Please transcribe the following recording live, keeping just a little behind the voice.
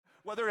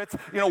Whether it's,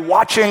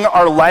 watching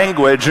our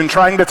language and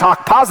trying to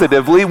talk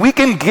positively, we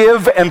can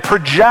give and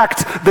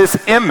project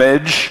this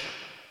image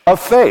of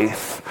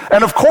faith.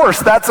 And of course,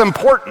 that's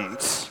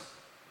important.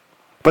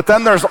 But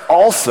then there's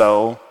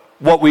also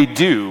what we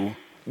do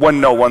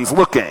when no one's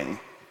looking.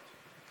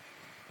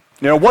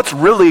 What's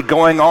really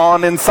going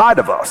on inside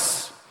of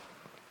us?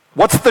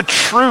 What's the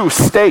true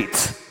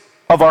state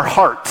of our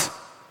heart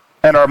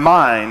and our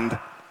mind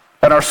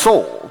and our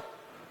soul?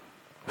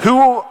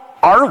 Who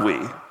are we?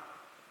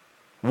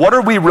 What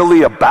are we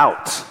really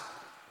about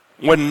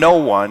when no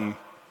one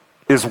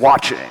is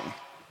watching?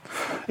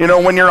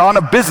 When you're on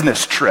a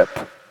business trip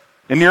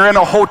and you're in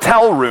a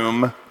hotel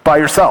room by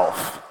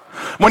yourself,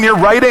 when you're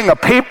writing a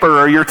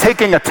paper or you're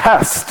taking a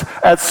test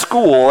at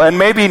school and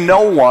maybe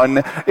no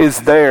one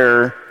is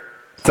there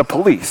to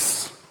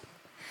police.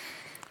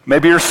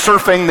 Maybe you're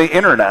surfing the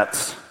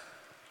internet.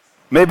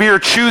 Maybe you're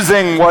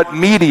choosing what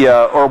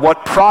media or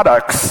what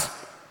products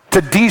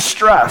to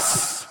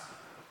de-stress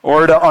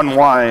or to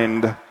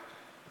unwind.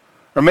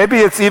 Or maybe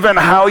it's even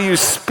how you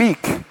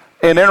speak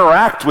and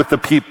interact with the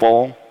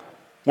people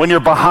when you're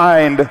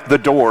behind the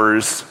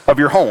doors of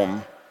your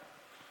home.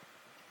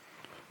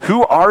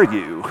 Who are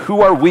you?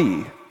 Who are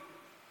we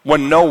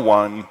when no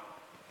one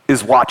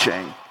is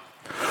watching?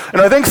 And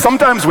I think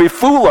sometimes we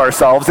fool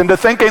ourselves into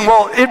thinking,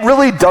 well, it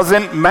really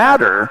doesn't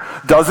matter,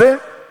 does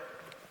it?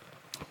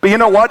 But you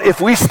know what?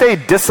 If we stay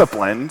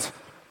disciplined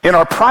in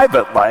our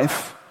private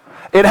life,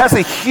 it has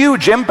a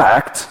huge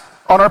impact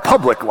on our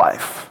public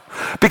life.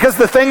 Because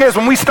the thing is,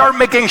 when we start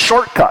making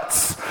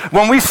shortcuts,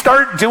 when we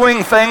start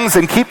doing things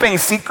and keeping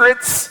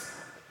secrets,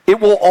 it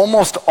will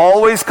almost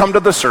always come to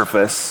the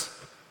surface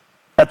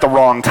at the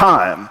wrong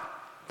time.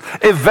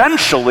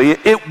 Eventually,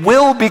 it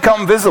will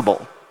become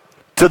visible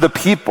to the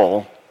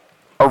people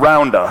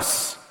around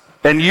us,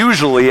 and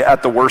usually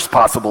at the worst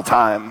possible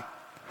time.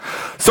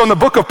 So in the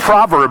book of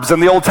Proverbs in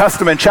the Old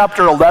Testament,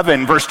 chapter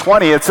 11, verse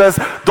 20, it says,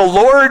 "The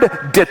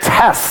Lord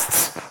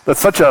detests,"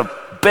 that's such a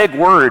big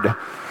word,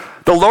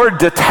 "the Lord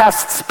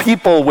detests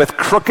people with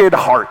crooked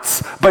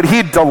hearts, but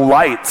he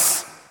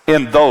delights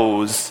in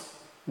those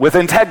with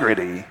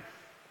integrity."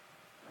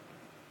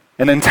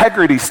 And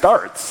integrity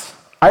starts,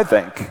 I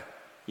think,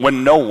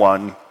 when no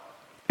one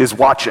is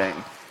watching.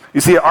 You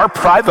see, our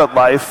private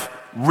life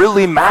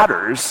really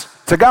matters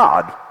to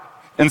God,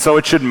 and so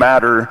it should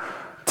matter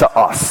to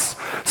us.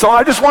 So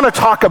I just want to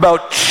talk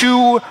about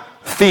two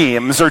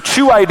themes or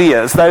two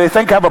ideas that I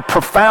think have a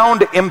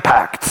profound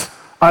impact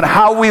on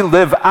how we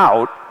live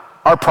out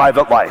our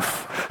private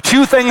life.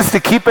 Two things to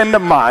keep into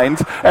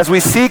mind as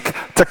we seek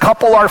to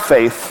couple our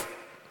faith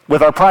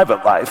with our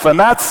private life, and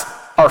that's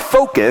our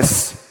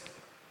focus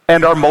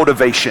and our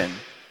motivation.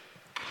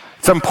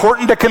 It's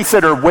important to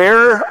consider,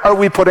 where are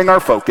we putting our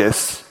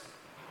focus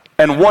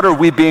and what are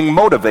we being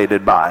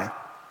motivated by?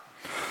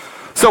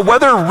 So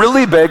whether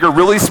really big or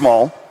really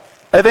small,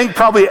 I think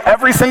probably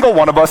every single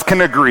one of us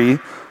can agree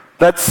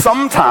that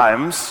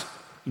sometimes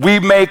we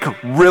make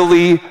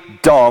really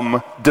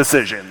dumb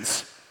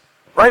decisions.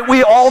 Right?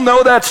 We all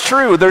know that's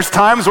true. There's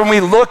times when we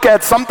look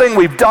at something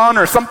we've done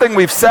or something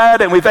we've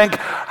said and we think,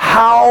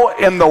 how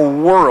in the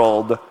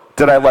world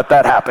did I let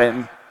that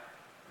happen?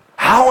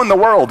 How in the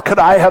world could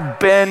I have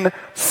been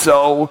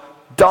so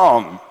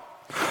dumb?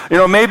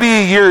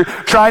 Maybe you're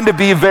trying to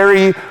be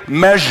very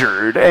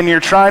measured and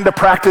you're trying to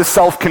practice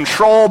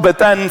self-control, but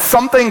then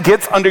something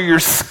gets under your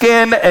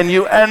skin and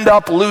you end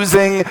up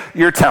losing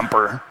your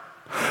temper.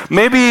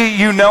 Maybe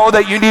you know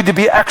that you need to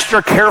be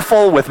extra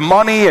careful with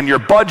money and your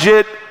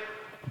budget,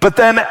 but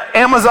then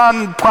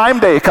Amazon Prime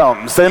Day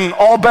comes and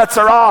all bets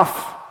are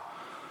off.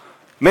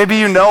 Maybe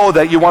you know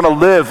that you want to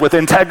live with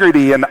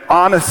integrity and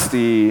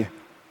honesty,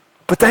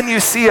 but then you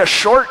see a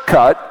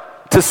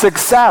shortcut to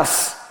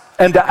success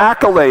and to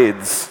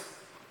accolades.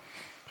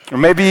 Or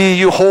maybe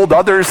you hold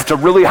others to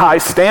really high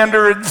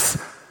standards,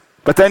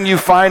 but then you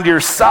find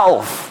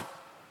yourself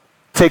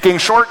taking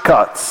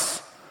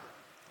shortcuts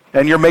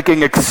and you're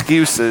making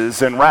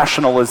excuses and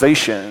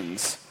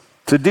rationalizations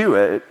to do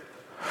it.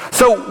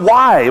 So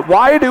why?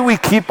 Why do we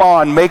keep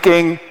on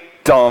making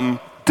dumb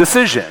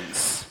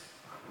decisions?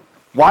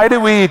 Why do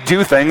we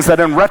do things that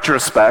in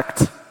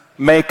retrospect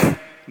make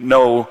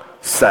no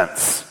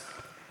sense?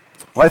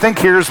 Well, I think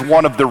here's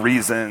one of the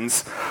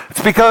reasons.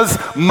 It's because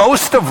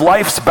most of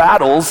life's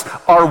battles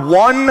are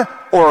won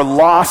or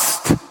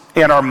lost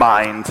in our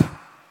mind.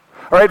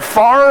 All right,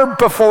 far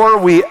before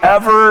we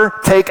ever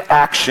take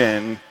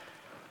action,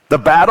 the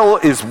battle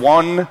is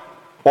won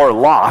or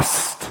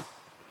lost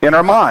in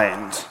our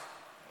mind.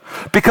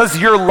 Because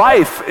your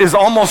life is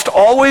almost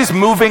always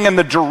moving in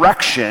the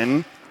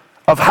direction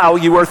of how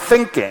you are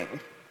thinking.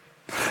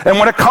 And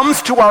when it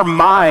comes to our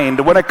mind,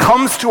 when it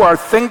comes to our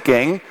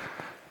thinking,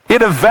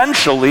 it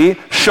eventually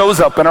shows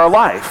up in our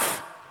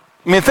life.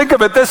 Think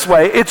of it this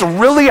way. It's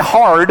really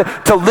hard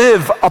to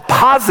live a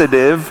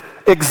positive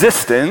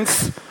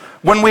existence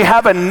when we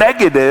have a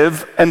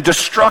negative and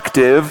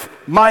destructive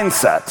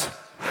mindset.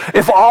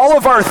 If all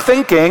of our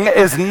thinking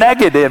is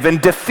negative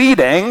and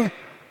defeating,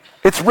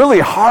 it's really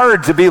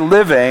hard to be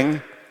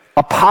living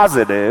a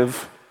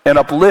positive and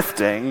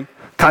uplifting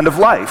kind of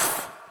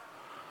life.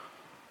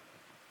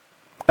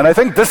 And I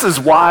think this is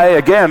why,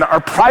 again, our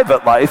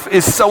private life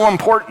is so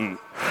important.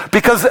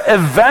 Because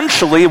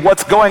eventually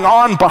what's going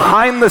on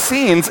behind the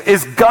scenes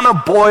is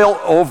gonna boil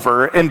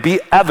over and be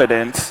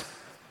evident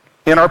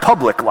in our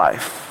public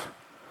life.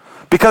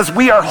 Because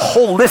we are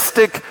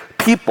holistic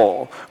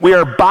people. We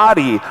are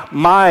body,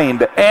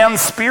 mind, and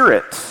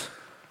spirit.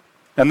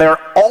 And they're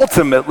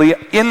ultimately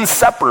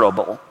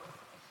inseparable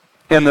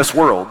in this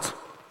world.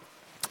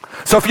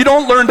 So if you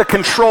don't learn to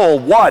control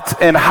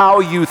what and how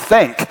you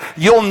think,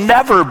 you'll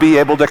never be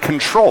able to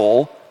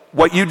control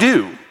what you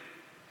do.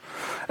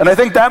 And I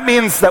think that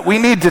means that we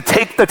need to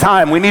take the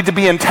time, we need to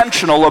be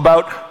intentional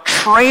about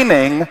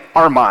training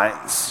our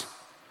minds.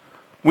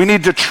 We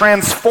need to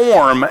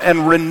transform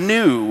and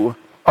renew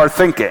our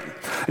thinking.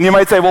 And you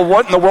might say, well,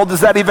 what in the world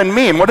does that even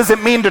mean? What does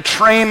it mean to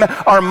train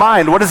our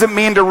mind? What does it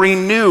mean to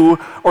renew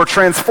or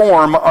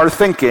transform our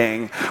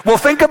thinking? Well,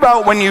 think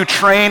about when you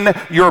train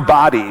your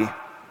body.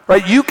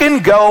 Right? You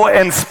can go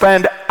and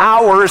spend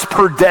hours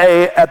per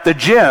day at the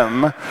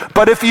gym,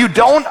 but if you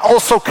don't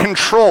also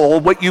control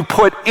what you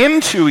put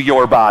into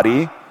your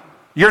body,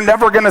 you're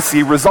never going to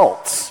see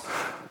results.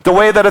 The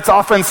way that it's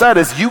often said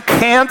is you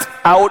can't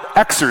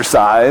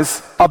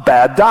out-exercise a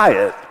bad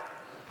diet.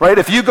 Right?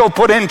 If you go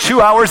put in 2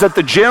 hours at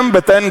the gym,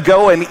 but then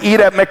go and eat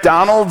at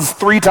McDonald's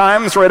 3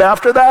 times right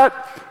after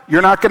that,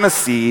 you're not going to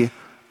see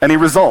any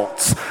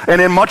results.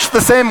 And in much the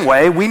same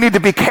way, we need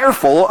to be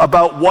careful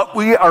about what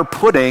we are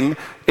putting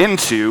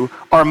into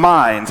our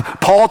minds.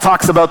 Paul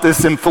talks about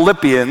this in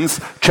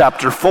Philippians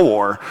chapter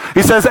 4.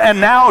 He says,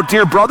 and now,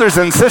 dear brothers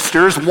and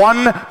sisters,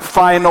 one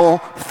final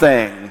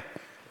thing.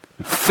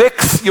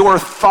 Fix your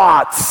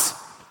thoughts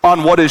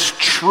on what is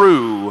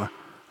true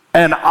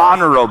and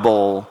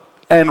honorable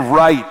and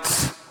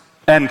right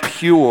and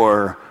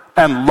pure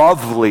and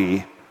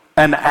lovely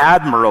and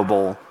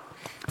admirable.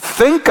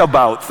 Think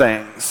about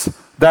things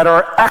that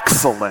are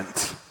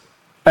excellent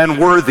and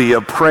worthy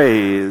of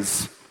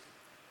praise.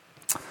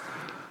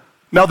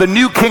 Now, the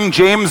New King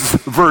James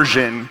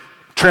Version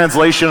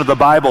translation of the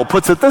Bible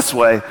puts it this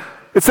way.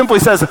 It simply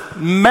says,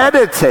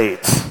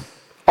 meditate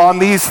on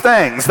these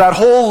things, that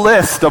whole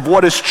list of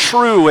what is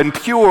true and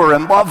pure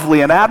and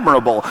lovely and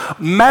admirable.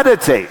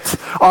 Meditate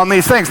on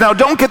these things. Now,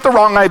 don't get the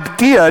wrong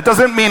idea. It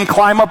doesn't mean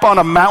climb up on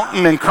a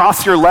mountain and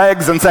cross your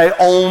legs and say,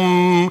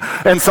 Om,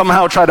 and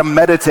somehow try to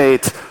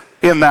meditate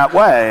in that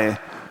way.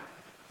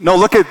 No,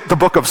 look at the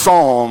book of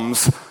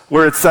Psalms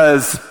where it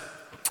says,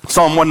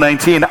 Psalm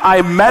 119,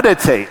 I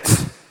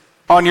meditate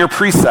on your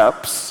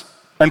precepts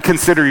and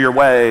consider your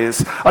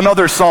ways.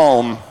 Another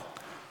psalm,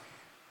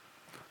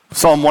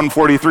 Psalm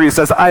 143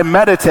 says, I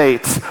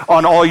meditate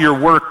on all your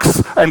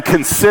works and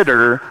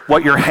consider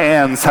what your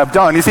hands have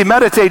done. You see,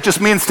 meditate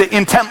just means to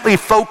intently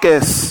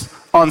focus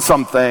on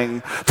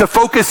something, to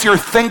focus your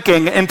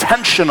thinking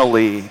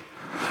intentionally.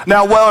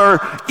 Now, where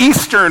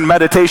Eastern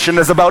meditation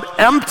is about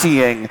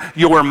emptying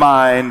your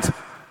mind,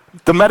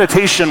 the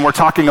meditation we're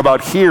talking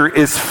about here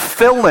is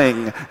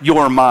filling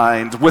your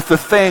mind with the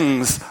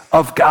things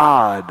of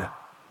God,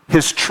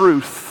 His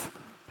truth,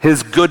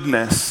 His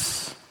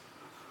goodness,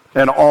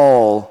 and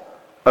all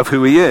of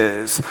who He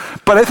is.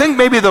 But I think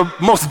maybe the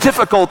most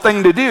difficult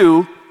thing to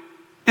do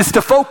is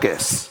to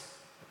focus,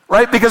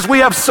 right? Because we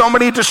have so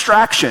many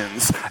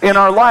distractions in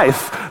our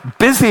life,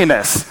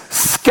 busyness,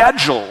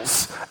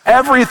 schedules,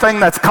 everything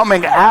that's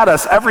coming at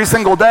us every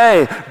single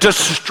day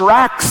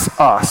distracts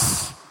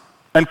us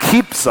and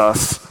keeps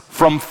us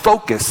from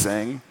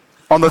focusing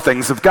on the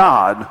things of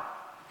God.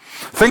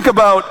 Think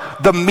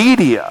about the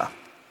media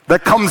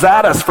that comes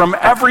at us from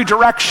every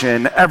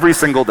direction every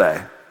single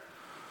day.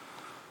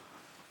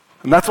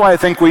 And that's why I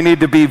think we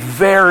need to be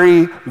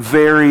very,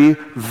 very,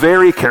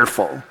 very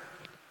careful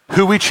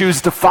who we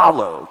choose to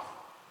follow,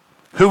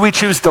 who we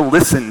choose to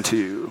listen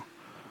to,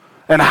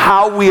 and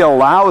how we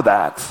allow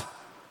that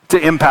to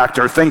impact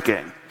our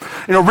thinking.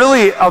 You know,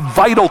 really a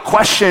vital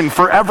question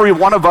for every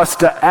one of us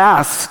to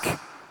ask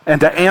and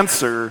to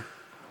answer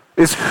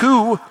is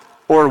who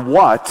or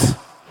what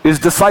is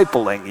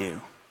discipling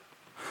you?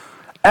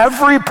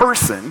 Every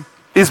person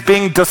is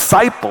being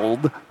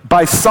discipled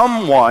by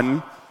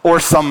someone or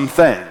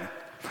something.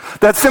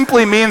 That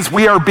simply means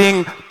we are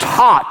being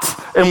taught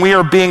and we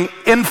are being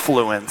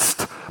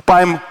influenced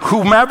by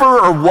whomever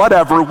or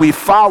whatever we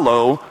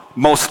follow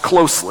most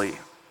closely.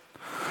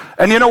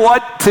 And you know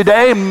what?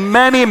 Today,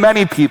 many,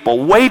 many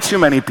people, way too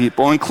many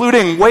people,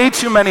 including way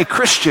too many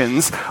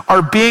Christians,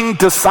 are being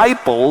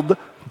discipled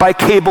by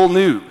cable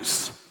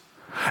news.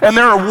 And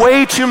there are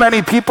way too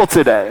many people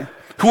today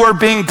who are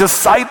being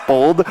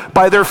discipled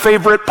by their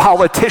favorite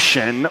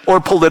politician or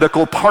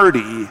political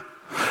party.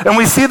 And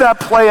we see that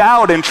play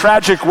out in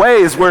tragic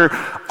ways where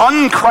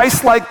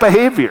un-Christ-like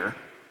behavior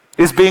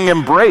is being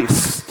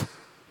embraced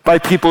by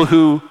people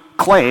who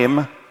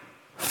claim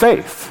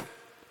faith.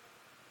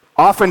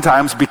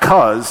 Oftentimes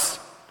because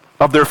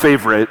of their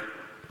favorite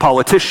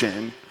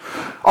politician.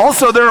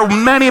 Also, there are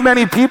many,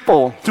 many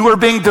people who are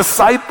being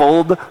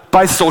discipled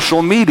by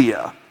social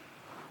media,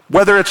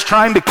 whether it's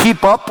trying to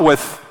keep up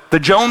with the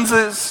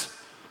Joneses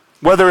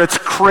whether it's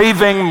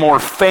craving more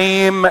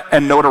fame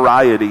and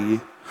notoriety.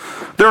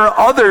 There are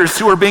others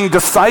who are being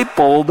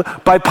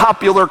discipled by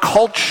popular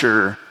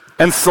culture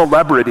and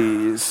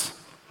celebrities.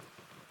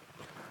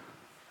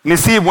 And you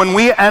see, when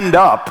we end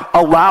up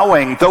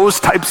allowing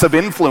those types of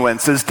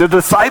influences to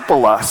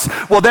disciple us,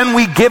 well, then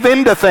we give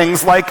in to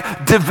things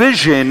like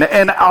division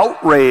and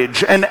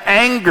outrage and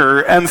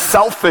anger and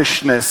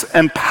selfishness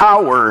and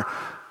power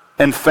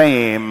and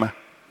fame.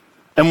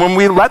 And when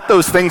we let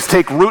those things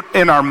take root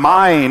in our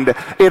mind,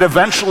 it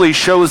eventually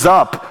shows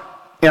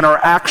up in our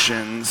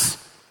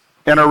actions,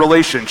 in our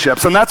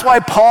relationships. And that's why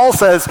Paul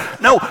says,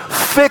 no,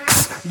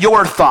 fix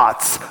your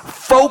thoughts,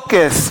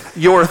 focus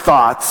your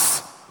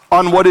thoughts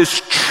on what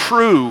is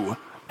true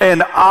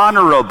and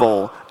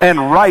honorable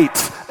and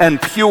right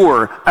and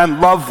pure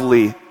and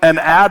lovely and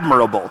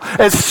admirable.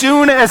 As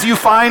soon as you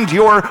find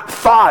your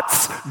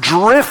thoughts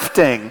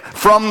drifting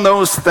from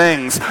those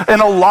things,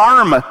 an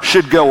alarm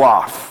should go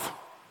off.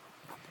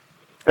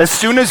 As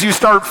soon as you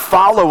start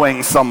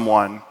following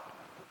someone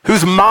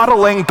who's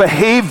modeling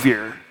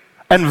behavior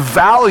and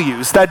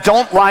values that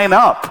don't line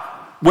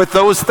up with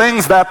those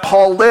things that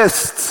Paul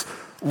lists,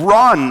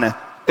 run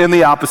in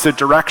the opposite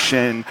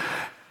direction.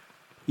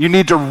 You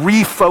need to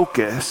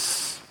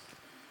refocus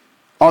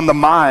on the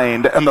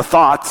mind and the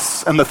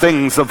thoughts and the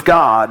things of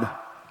God,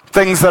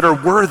 things that are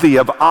worthy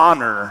of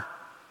honor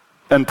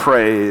and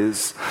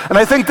praise. And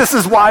I think this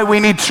is why we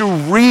need to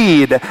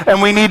read,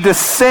 and we need to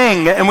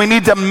sing, and we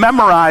need to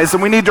memorize,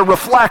 and we need to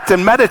reflect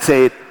and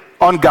meditate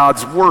on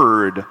God's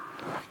word.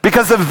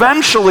 Because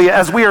eventually,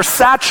 as we are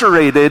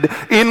saturated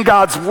in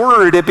God's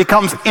word, it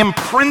becomes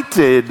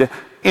imprinted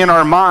in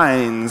our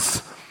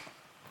minds,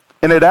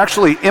 and it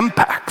actually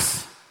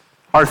impacts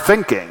our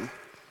thinking.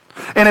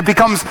 And it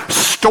becomes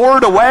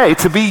stored away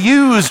to be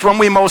used when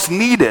we most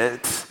need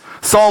it.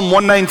 Psalm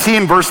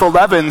 119, verse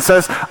 11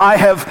 says, I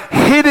have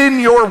hidden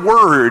your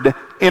word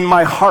in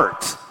my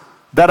heart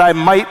that I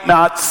might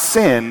not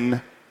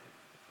sin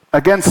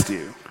against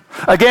you.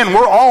 Again,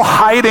 we're all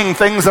hiding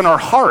things in our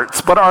hearts,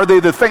 but are they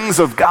the things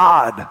of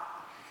God?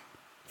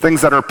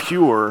 Things that are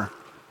pure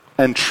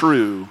and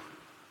true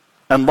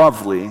and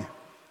lovely.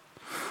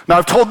 Now,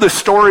 I've told this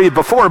story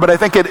before, but I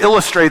think it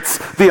illustrates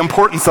the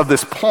importance of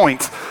this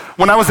point.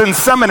 When I was in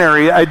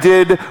seminary, I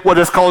did what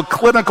is called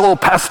clinical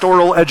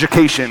pastoral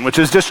education, which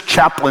is just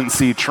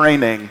chaplaincy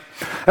training.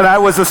 And I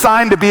was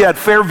assigned to be at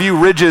Fairview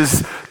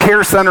Ridge's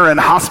Care Center and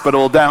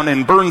Hospital down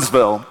in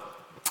Burnsville.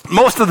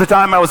 Most of the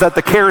time I was at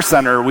the Care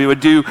Center. We would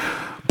do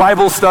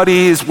Bible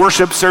studies,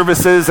 worship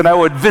services, and I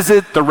would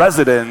visit the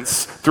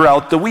residents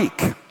throughout the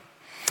week.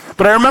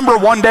 But I remember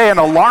one day an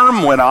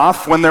alarm went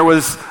off when there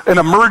was an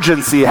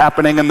emergency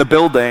happening in the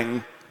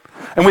building.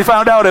 And we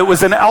found out it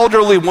was an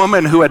elderly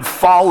woman who had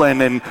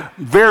fallen and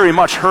very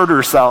much hurt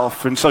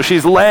herself. And so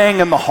she's laying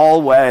in the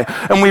hallway.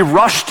 And we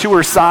rushed to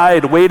her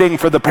side, waiting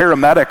for the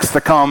paramedics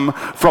to come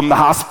from the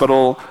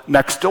hospital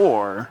next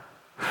door.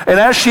 And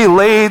as she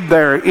laid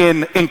there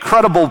in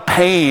incredible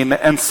pain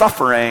and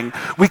suffering,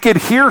 we could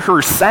hear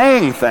her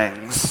saying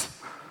things.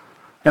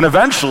 And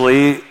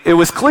eventually, it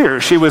was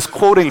clear she was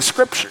quoting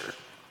scripture.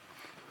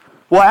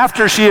 Well,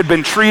 after she had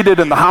been treated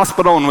in the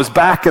hospital and was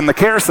back in the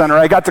care center,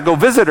 I got to go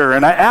visit her,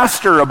 and I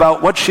asked her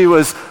about what she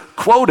was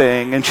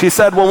quoting, and she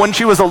said, well, when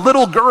she was a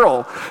little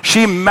girl,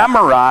 she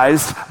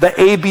memorized the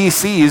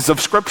ABCs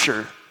of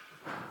Scripture,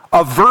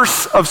 a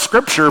verse of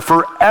Scripture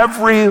for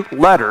every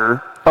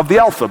letter of the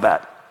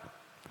alphabet.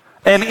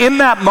 And in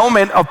that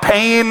moment of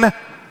pain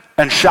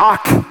and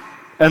shock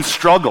and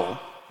struggle,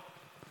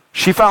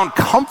 she found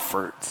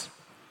comfort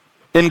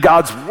in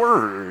God's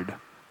word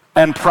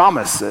and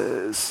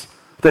promises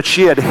that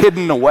she had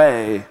hidden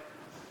away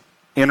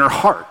in her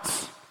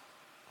heart.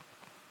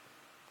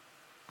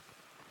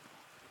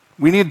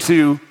 We need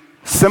to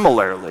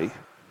similarly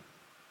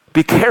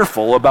be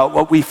careful about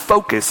what we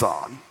focus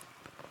on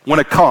when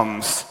it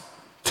comes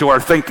to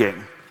our thinking.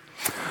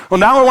 Well,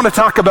 now I want to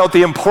talk about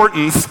the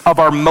importance of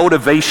our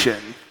motivation.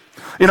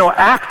 You know,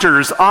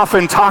 actors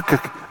often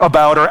talk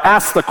about or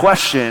ask the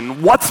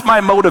question, what's my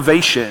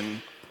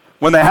motivation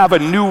when they have a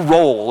new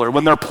role or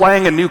when they're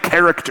playing a new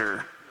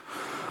character?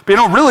 But, you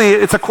know, really,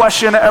 it's a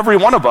question every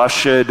one of us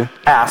should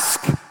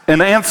ask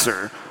and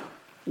answer.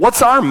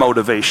 What's our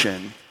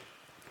motivation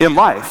in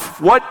life?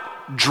 What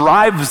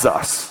drives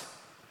us?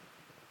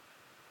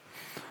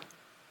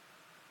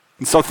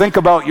 And so think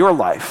about your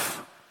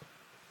life.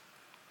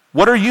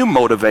 What are you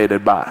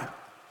motivated by?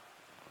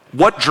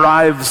 What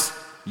drives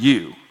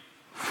you?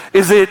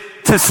 Is it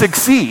to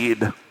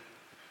succeed?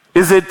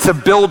 Is it to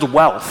build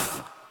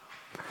wealth?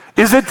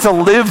 Is it to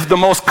live the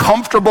most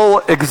comfortable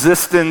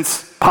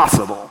existence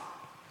possible?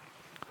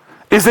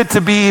 Is it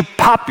to be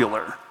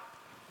popular?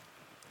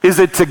 Is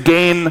it to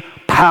gain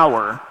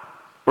power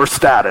or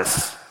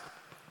status?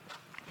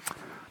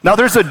 Now,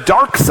 there's a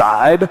dark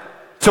side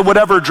to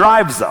whatever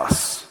drives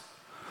us,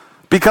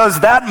 because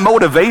that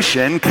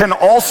motivation can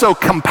also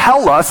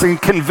compel us and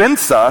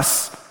convince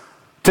us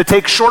to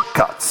take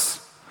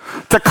shortcuts,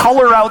 to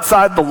color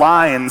outside the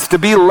lines, to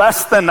be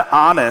less than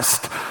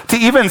honest, to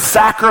even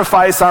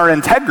sacrifice our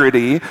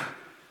integrity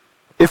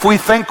if we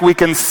think we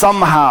can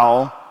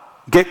somehow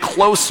get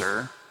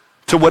closer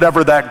to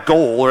whatever that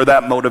goal or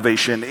that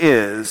motivation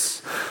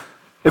is.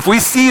 If we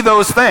see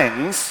those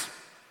things,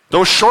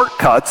 those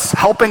shortcuts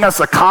helping us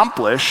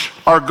accomplish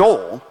our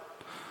goal,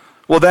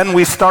 well, then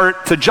we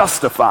start to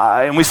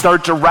justify and we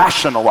start to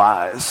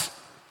rationalize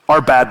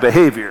our bad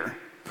behavior.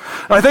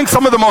 And I think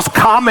some of the most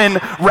common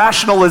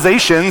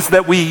rationalizations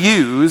that we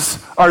use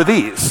are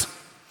these.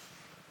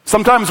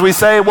 Sometimes we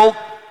say, well,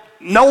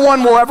 no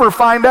one will ever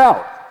find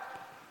out,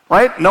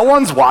 right? No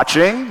one's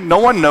watching. No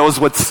one knows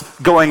what's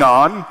going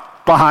on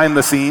behind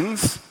the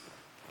scenes.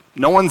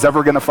 No one's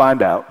ever going to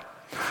find out.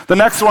 The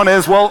next one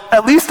is, well,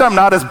 at least I'm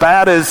not as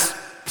bad as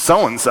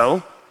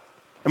so-and-so.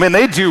 I mean,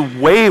 they do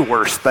way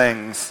worse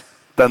things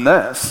than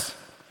this.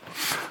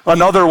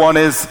 Another one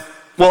is,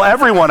 well,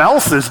 everyone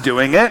else is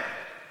doing it,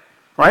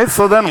 right?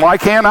 So then why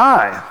can't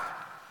I?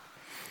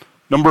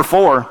 Number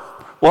 4,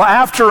 well,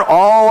 after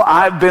all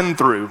I've been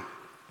through,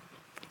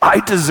 I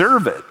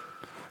deserve it.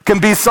 Can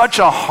be such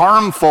a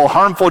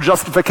harmful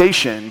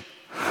justification,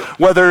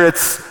 whether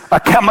it's a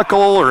chemical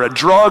or a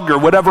drug or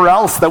whatever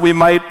else that we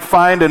might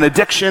find an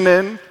addiction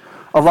in.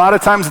 A lot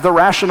of times the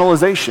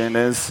rationalization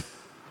is,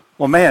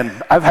 well,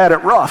 man, I've had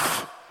it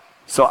rough,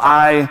 so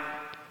I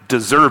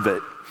deserve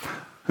it.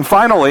 And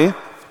finally,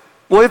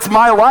 well, it's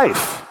my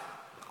life.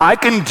 I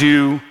can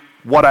do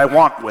what I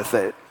want with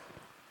it,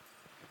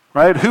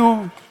 right?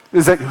 Who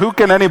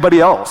can anybody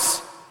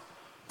else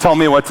tell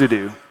me what to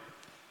do?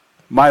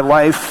 My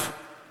life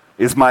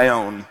is my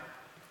own.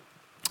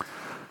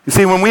 You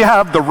see, when we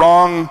have the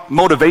wrong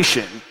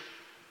motivation,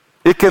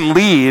 it can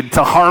lead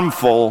to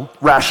harmful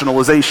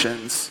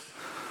rationalizations.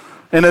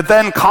 And it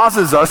then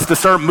causes us to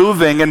start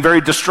moving in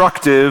very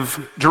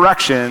destructive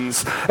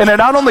directions. And it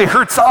not only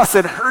hurts us,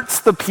 it hurts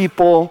the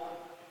people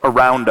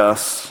around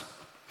us.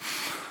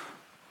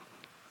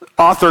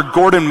 Author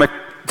Gordon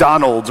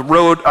MacDonald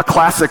wrote a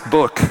classic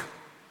book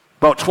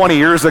about 20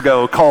 years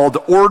ago called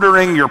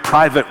Ordering Your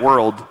Private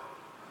World.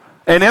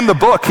 And in the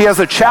book, he has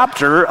a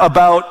chapter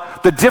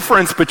about the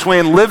difference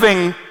between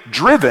living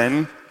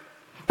driven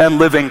and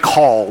living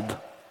called.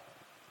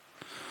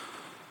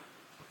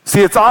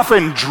 See, it's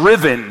often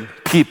driven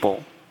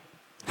people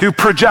who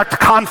project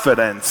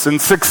confidence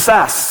and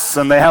success,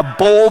 and they have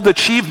bold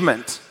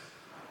achievement.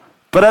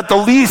 But at the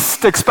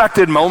least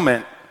expected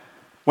moment,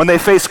 when they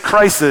face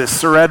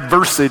crisis or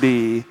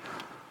adversity,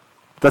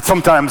 that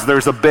sometimes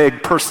there's a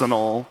big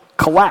personal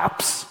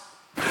collapse.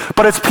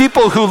 But it's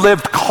people who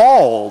lived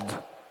called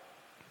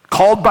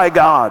by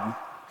God,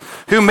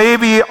 who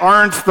maybe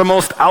aren't the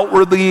most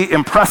outwardly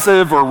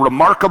impressive or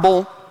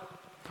remarkable,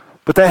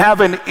 but they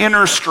have an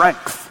inner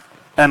strength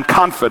and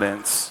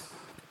confidence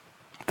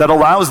that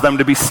allows them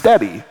to be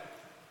steady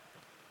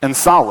and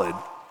solid,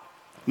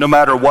 no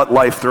matter what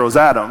life throws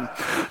at them.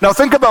 Now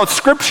think about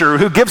Scripture,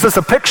 who gives us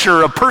a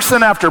picture of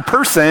person after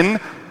person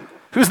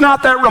who's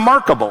not that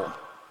remarkable,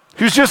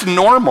 who's just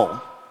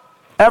normal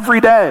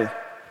every day,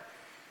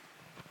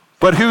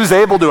 but who's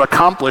able to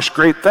accomplish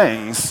great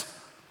things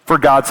for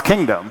God's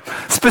kingdom.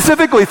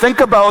 Specifically, think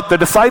about the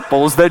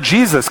disciples that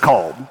Jesus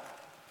called.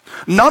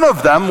 None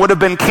of them would have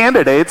been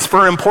candidates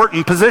for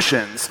important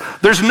positions.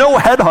 There's no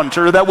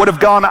headhunter that would have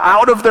gone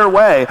out of their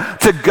way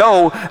to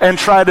go and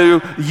try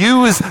to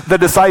use the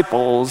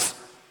disciples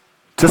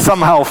to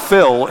somehow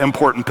fill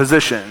important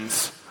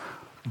positions.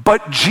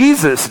 But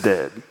Jesus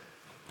did,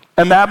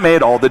 and that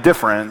made all the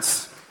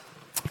difference.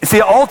 You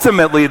see,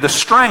 ultimately, the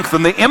strength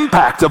and the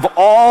impact of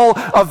all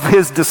of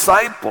his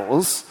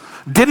disciples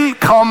didn't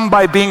come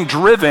by being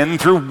driven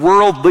through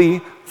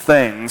worldly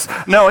things.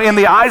 No, in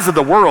the eyes of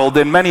the world,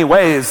 in many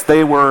ways,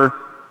 they were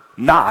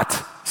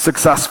not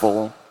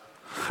successful.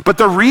 But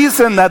the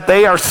reason that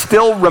they are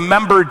still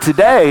remembered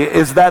today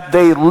is that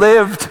they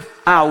lived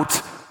out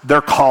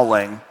their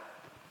calling.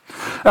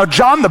 Now,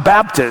 John the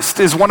Baptist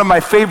is one of my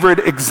favorite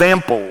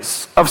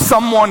examples of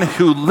someone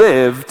who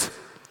lived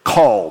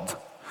called.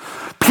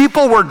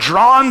 People were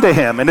drawn to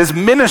him and his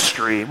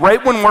ministry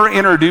right when we're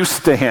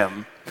introduced to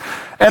him.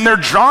 And they're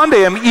drawn to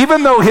him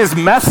even though his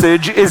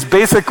message is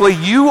basically,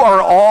 you are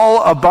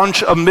all a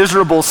bunch of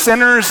miserable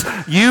sinners.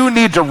 You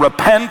need to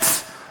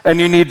repent and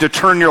you need to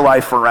turn your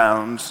life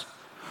around.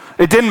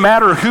 It didn't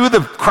matter who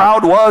the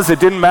crowd was. It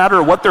didn't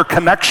matter what their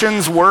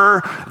connections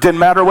were. It didn't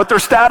matter what their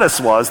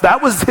status was.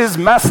 That was his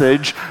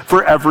message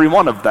for every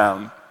one of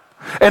them.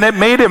 And it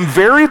made him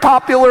very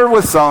popular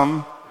with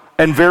some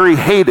and very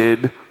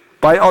hated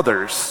by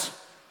others.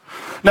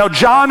 Now,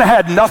 John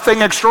had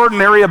nothing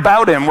extraordinary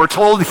about him. We're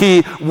told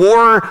he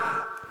wore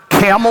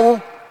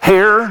camel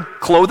hair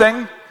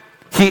clothing.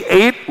 He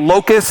ate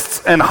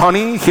locusts and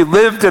honey. He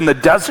lived in the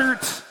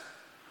desert.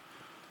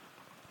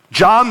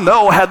 John,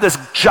 though, had this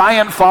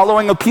giant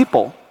following of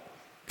people.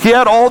 He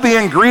had all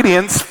the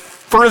ingredients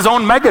for his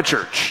own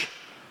megachurch.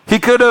 He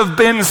could have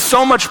been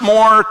so much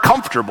more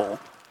comfortable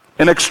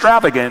and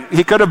extravagant.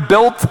 He could have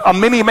built a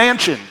mini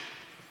mansion.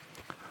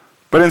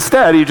 But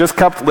instead, he just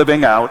kept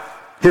living out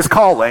his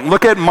calling.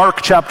 Look at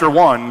Mark chapter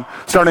 1,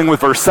 starting with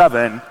verse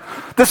 7.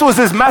 This was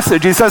his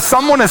message. He says,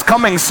 someone is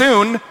coming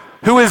soon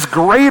who is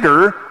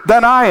greater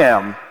than I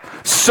am.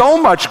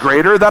 so much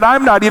greater that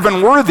I'm not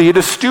even worthy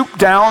to stoop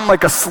down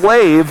like a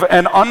slave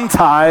and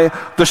untie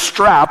the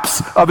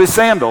straps of his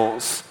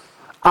sandals.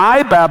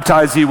 I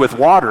baptize you with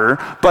water,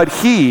 but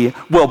he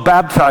will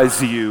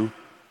baptize you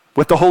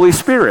with the Holy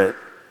Spirit."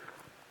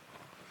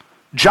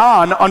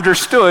 John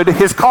understood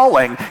his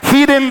calling.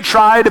 He didn't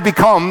try to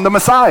become the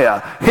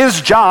Messiah. His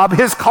job,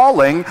 his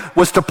calling,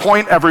 was to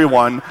point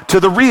everyone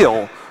to the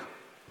real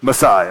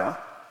Messiah.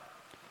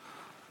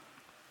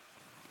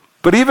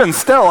 But even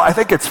still, I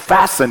think it's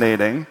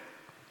fascinating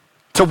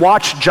to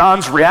watch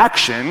John's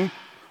reaction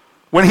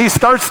when he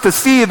starts to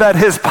see that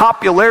his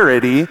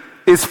popularity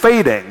is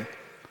fading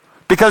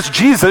because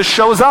Jesus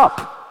shows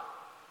up.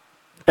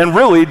 And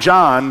really,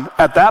 John,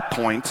 at that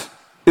point,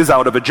 is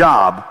out of a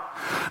job.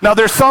 Now,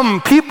 there's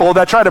some people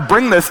that try to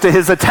bring this to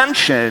his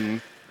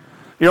attention.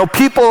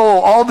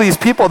 All these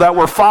people that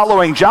were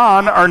following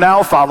John are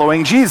now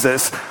following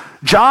Jesus.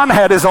 John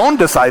had his own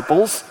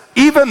disciples.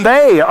 Even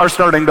they are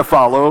starting to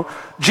follow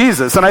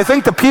Jesus. And I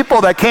think the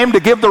people that came to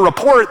give the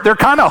report, they're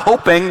kind of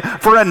hoping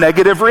for a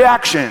negative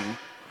reaction.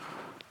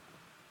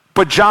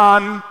 But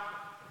John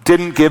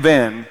didn't give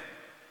in.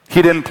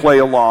 He didn't play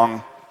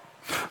along.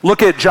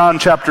 Look at John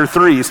chapter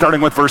 3,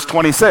 starting with verse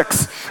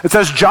 26. It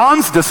says,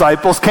 "John's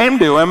disciples came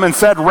to him and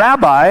said,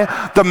 'Rabbi,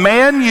 the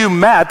man you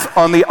met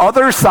on the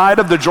other side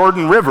of the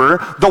Jordan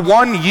River, the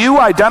one you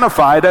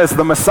identified as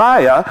the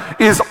Messiah,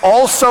 is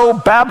also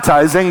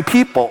baptizing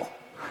people.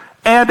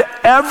 And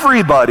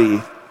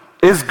everybody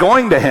is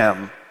going to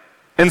him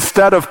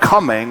instead of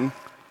coming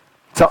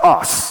to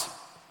us.'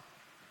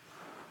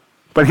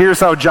 But here's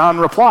how John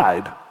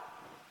replied.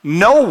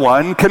 'No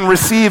one can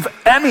receive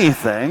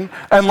anything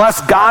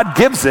unless God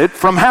gives it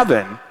from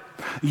heaven.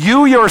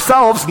 You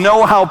yourselves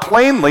know how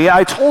plainly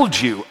I told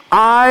you,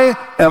 I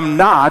am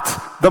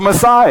not the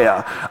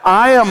Messiah.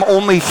 I am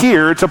only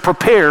here to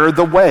prepare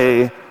the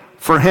way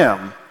for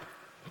him.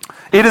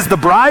 It is the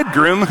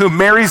bridegroom who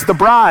marries the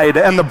bride,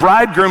 and the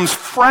bridegroom's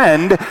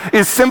friend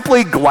is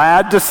simply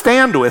glad to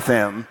stand with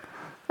him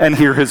and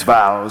hear his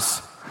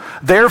vows.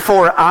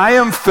 Therefore, I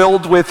am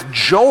filled with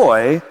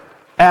joy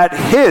at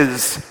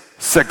his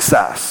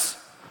success.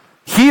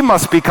 He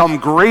must become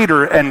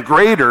greater and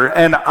greater,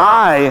 and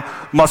I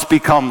must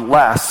become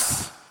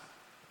less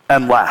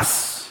and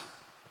less."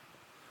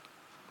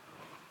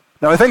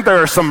 Now, I think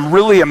there are some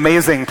really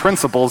amazing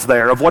principles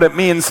there of what it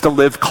means to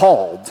live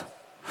called.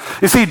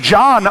 You see,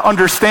 John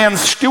understands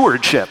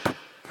stewardship.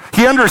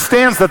 He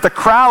understands that the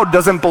crowd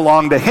doesn't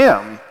belong to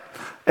him,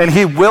 and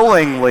he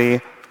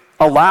willingly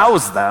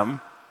allows them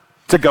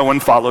to go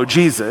and follow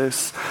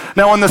Jesus.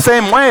 Now, in the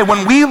same way,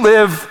 when we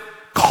live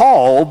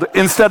called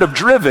instead of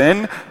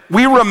driven,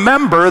 we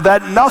remember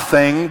that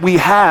nothing we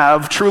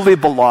have truly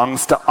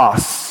belongs to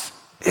us.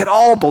 It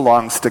all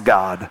belongs to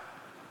God.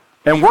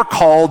 And we're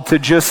called to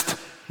just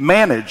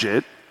manage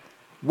it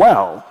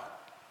well.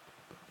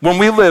 When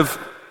we live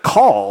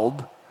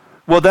called,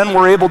 well, then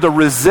we're able to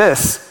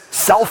resist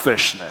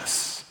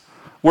selfishness.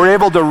 We're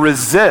able to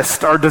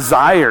resist our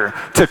desire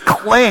to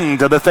cling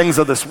to the things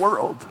of this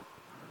world.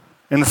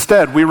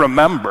 Instead, we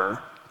remember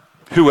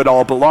who it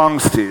all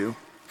belongs to.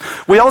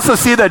 We also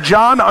see that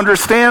John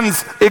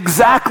understands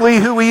exactly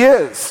who he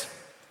is.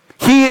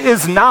 He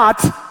is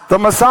not the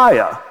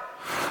Messiah.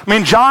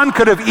 John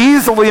could have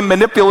easily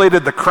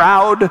manipulated the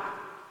crowd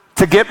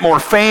to get more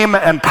fame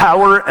and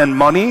power and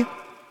money,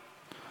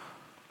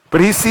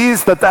 but he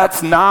sees that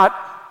that's not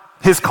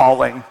his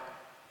calling.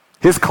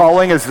 His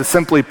calling is to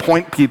simply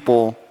point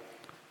people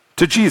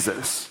to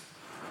Jesus.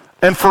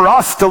 And for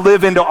us to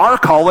live into our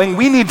calling,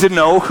 we need to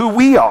know who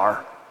we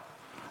are.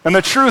 And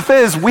the truth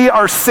is, we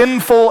are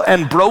sinful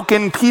and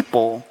broken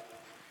people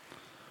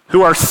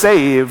who are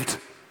saved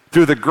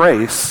through the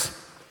grace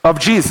of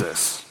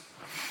Jesus.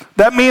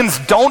 That means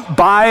don't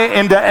buy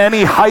into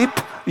any hype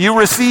you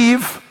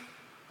receive.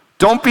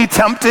 Don't be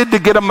tempted to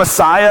get a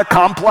Messiah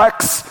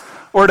complex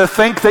or to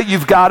think that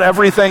you've got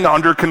everything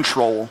under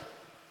control.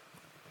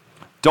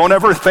 Don't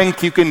ever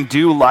think you can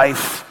do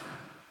life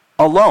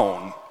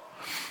alone.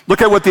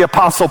 Look at what the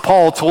Apostle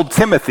Paul told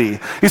Timothy.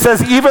 He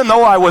says, "Even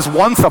though I was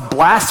once a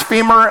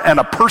blasphemer and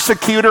a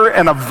persecutor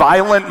and a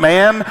violent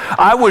man,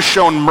 I was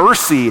shown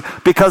mercy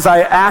because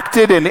I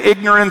acted in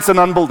ignorance and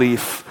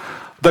unbelief.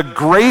 The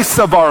grace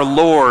of our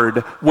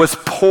Lord was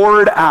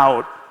poured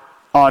out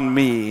on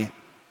me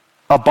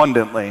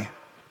abundantly."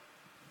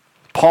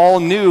 Paul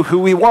knew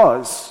who he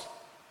was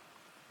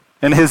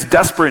and his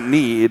desperate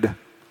need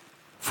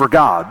for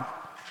God.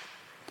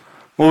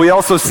 Well, we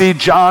also see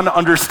John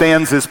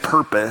understands his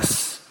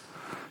purpose.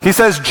 He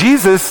says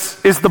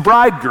Jesus is the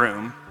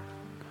bridegroom.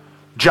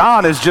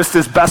 John is just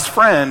his best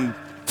friend,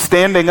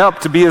 standing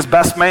up to be his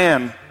best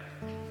man.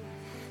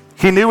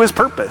 He knew his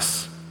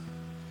purpose.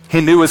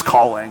 He knew his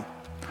calling.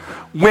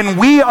 When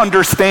we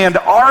understand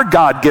our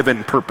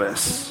God-given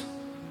purpose,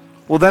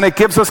 well, then it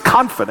gives us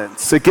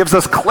confidence. It gives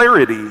us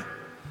clarity.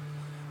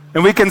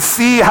 And we can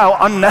see how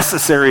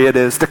unnecessary it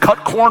is to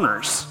cut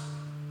corners,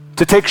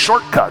 to take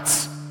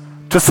shortcuts,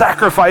 to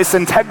sacrifice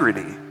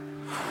integrity.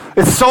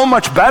 It's so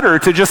much better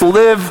to just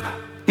live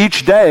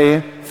each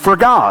day for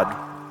God.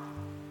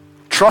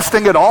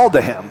 entrusting it all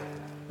to him,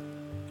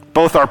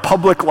 both our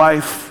public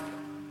life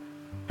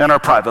and our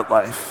private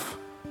life.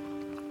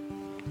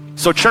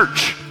 So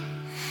church,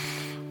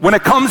 when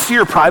it comes to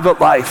your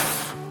private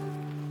life,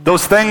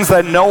 those things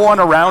that no one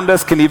around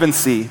us can even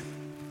see,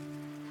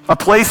 a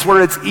place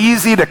where it's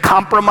easy to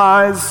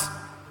compromise,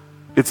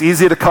 it's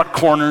easy to cut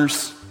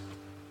corners,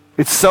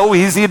 it's so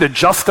easy to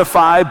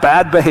justify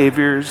bad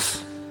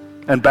behaviors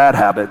and bad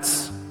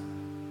habits.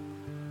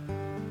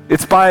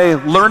 It's by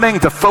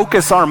learning to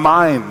focus our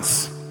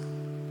minds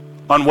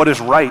on what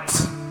is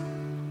right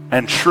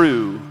and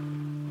true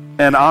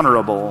and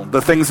honorable,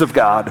 the things of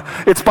God.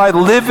 It's by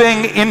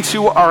living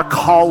into our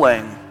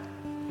calling,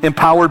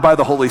 empowered by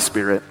the Holy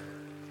Spirit,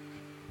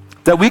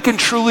 that we can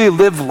truly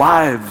live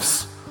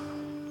lives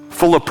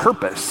full of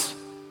purpose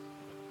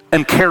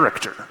and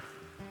character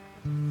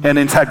and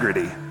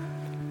integrity,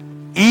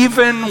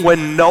 even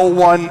when no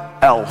one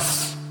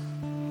else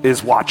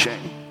is watching.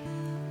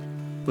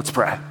 Let's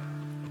pray.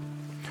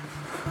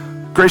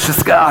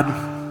 Gracious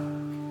God,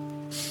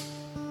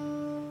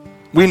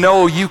 we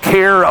know you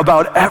care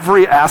about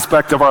every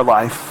aspect of our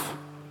life.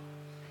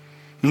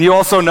 And you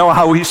also know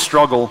how we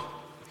struggle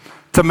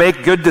to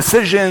make good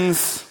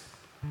decisions,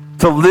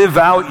 to live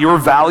out your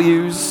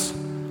values.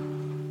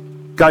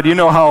 God, you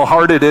know how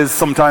hard it is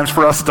sometimes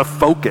for us to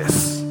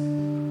focus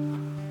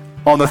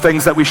on the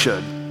things that we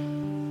should.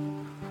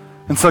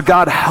 And so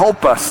God,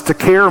 help us to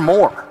care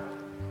more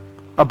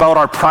about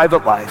our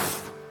private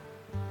life,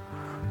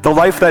 the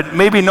life that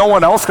maybe no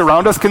one else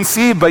around us can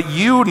see, but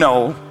you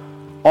know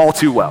all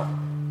too well.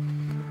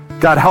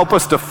 God, help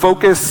us to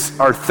focus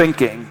our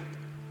thinking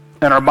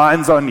and our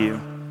minds on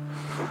you.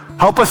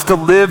 Help us to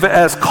live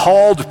as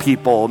called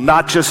people,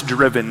 not just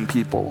driven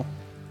people.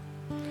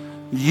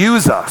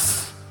 Use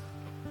us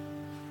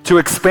to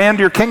expand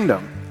your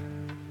kingdom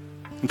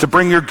and to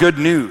bring your good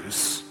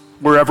news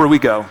wherever we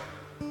go.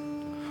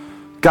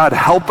 God,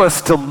 help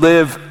us to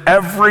live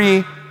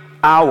every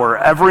hour,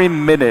 every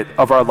minute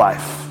of our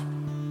life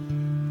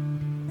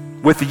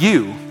with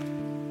you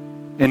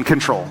in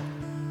control.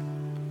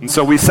 And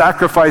so we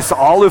sacrifice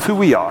all of who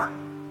we are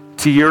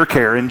to your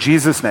care in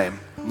Jesus' name.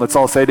 Let's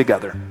all say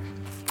together,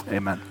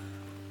 amen.